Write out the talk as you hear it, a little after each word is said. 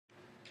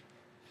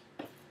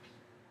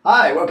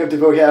Hi, welcome to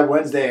Vocab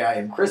Wednesday. I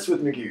am Chris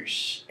with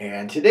Magoosh,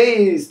 and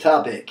today's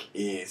topic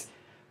is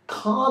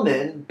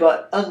common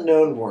but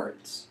unknown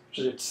words.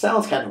 It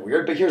sounds kind of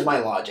weird, but here's my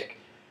logic.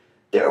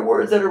 There are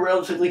words that are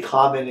relatively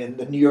common in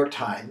the New York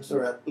Times,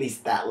 or at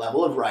least that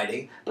level of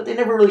writing, but they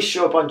never really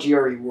show up on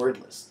GRE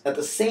word lists. At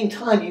the same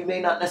time, you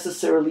may not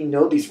necessarily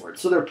know these words,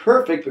 so they're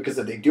perfect because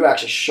if they do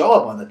actually show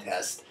up on the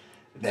test,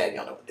 then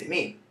you'll know what they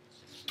mean.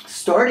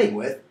 Starting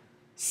with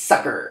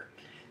succor.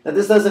 Now,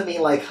 this doesn't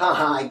mean like,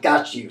 haha, I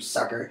got you,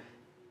 sucker,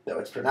 though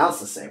it's pronounced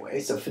the same way,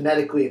 so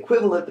phonetically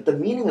equivalent, but the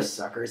meaning of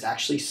succor is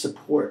actually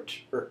support,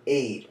 or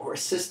aid, or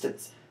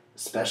assistance,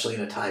 especially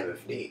in a time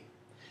of need.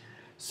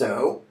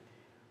 So,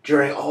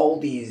 during all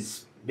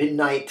these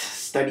midnight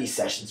study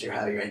sessions you're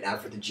having right now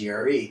for the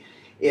GRE,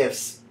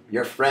 if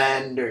your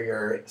friend or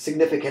your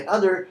significant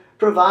other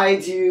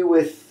provides you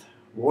with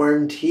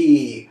warm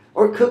tea,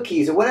 or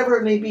cookies, or whatever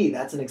it may be,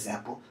 that's an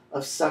example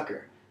of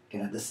succor. You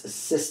know, this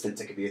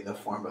assistance, it could be in the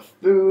form of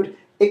food,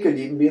 it could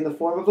even be in the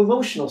form of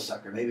emotional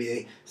succor. Maybe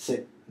they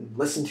sit and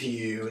listen to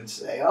you and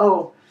say,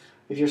 oh,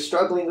 if you're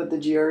struggling with the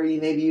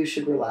GRE, maybe you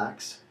should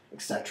relax,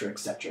 etc.,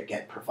 etc.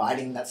 Again,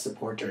 providing that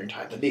support during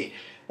times of need.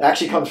 It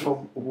actually comes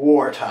from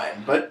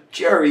wartime, but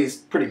GRE is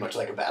pretty much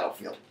like a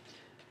battlefield.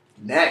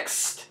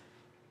 Next,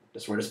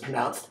 this word is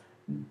pronounced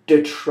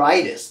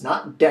detritus,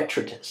 not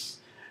detritus.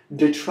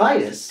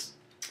 Detritus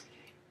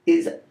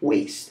is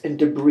waste and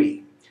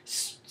debris,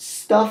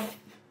 stuff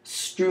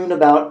strewn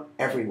about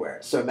everywhere.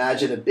 So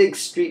imagine a big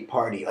street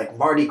party like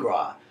Mardi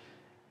Gras.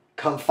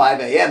 Come 5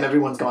 a.m.,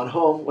 everyone's gone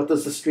home. What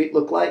does the street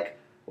look like?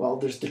 Well,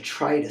 there's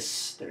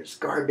detritus. There's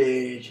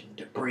garbage and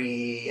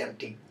debris,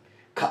 empty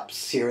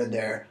cups here and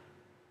there,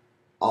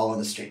 all on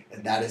the street.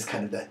 And that is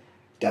kind of the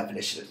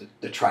definition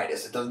of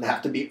detritus. It doesn't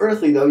have to be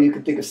earthly, though. You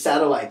can think of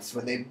satellites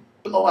when they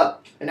blow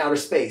up in outer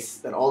space,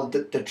 that all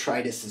the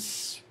detritus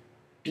is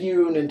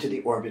spewed into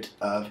the orbit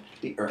of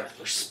the Earth,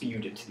 or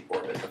spewed into the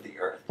orbit of the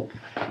Earth.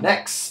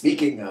 Next,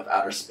 speaking of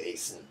outer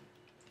space and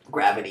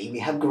gravity, we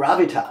have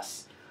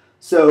gravitas.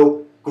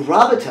 So,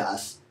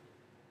 gravitas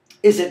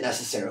isn't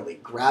necessarily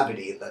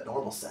gravity in the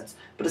normal sense,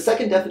 but a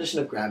second definition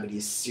of gravity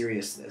is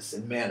seriousness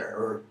and manner,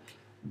 or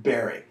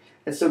bearing.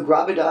 And so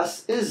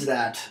gravitas is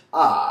that,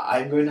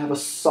 I'm going to have a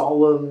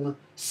solemn,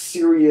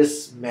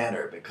 serious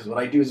manner, because what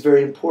I do is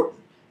very important.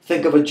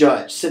 Think of a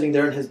judge sitting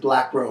there in his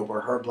black robe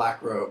or her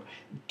black robe,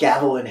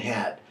 gavel in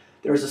hand.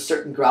 There is a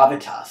certain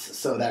gravitas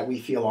so that we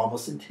feel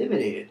almost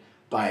intimidated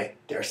by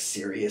their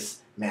serious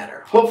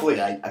manner.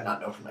 Hopefully I'm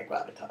not known for my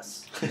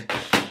gravitas.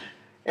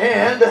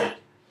 And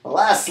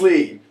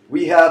lastly,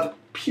 we have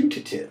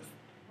putative.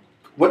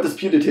 What does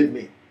putative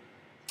mean?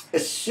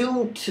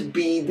 Assumed to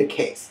be the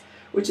case,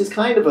 which is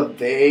kind of a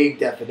vague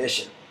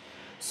definition.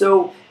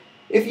 So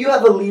if you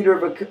have a leader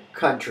of a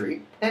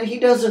country and he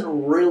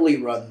doesn't really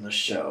run the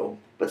show,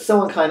 but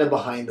someone kind of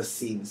behind the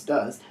scenes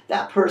does,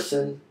 that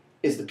person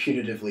is the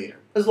putative leader,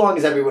 as long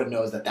as everyone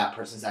knows that that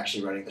person is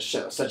actually running the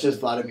show, such as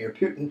Vladimir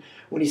Putin.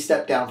 When he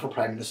stepped down from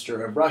Prime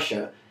Minister of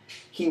Russia,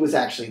 he was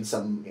actually in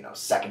some,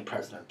 second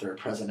president, third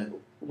president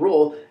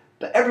role,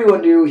 but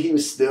everyone knew he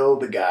was still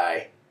the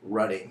guy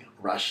running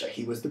Russia.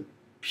 He was the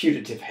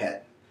putative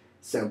head.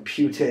 So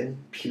Putin,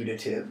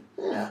 putative,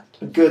 a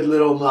good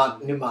little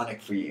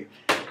mnemonic for you.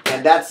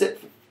 And that's it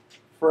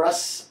for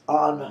us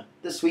on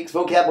this week's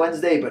Vocab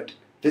Wednesday, but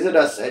visit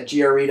us at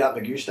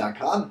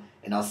gre.magoosh.com,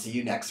 and I'll see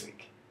you next week.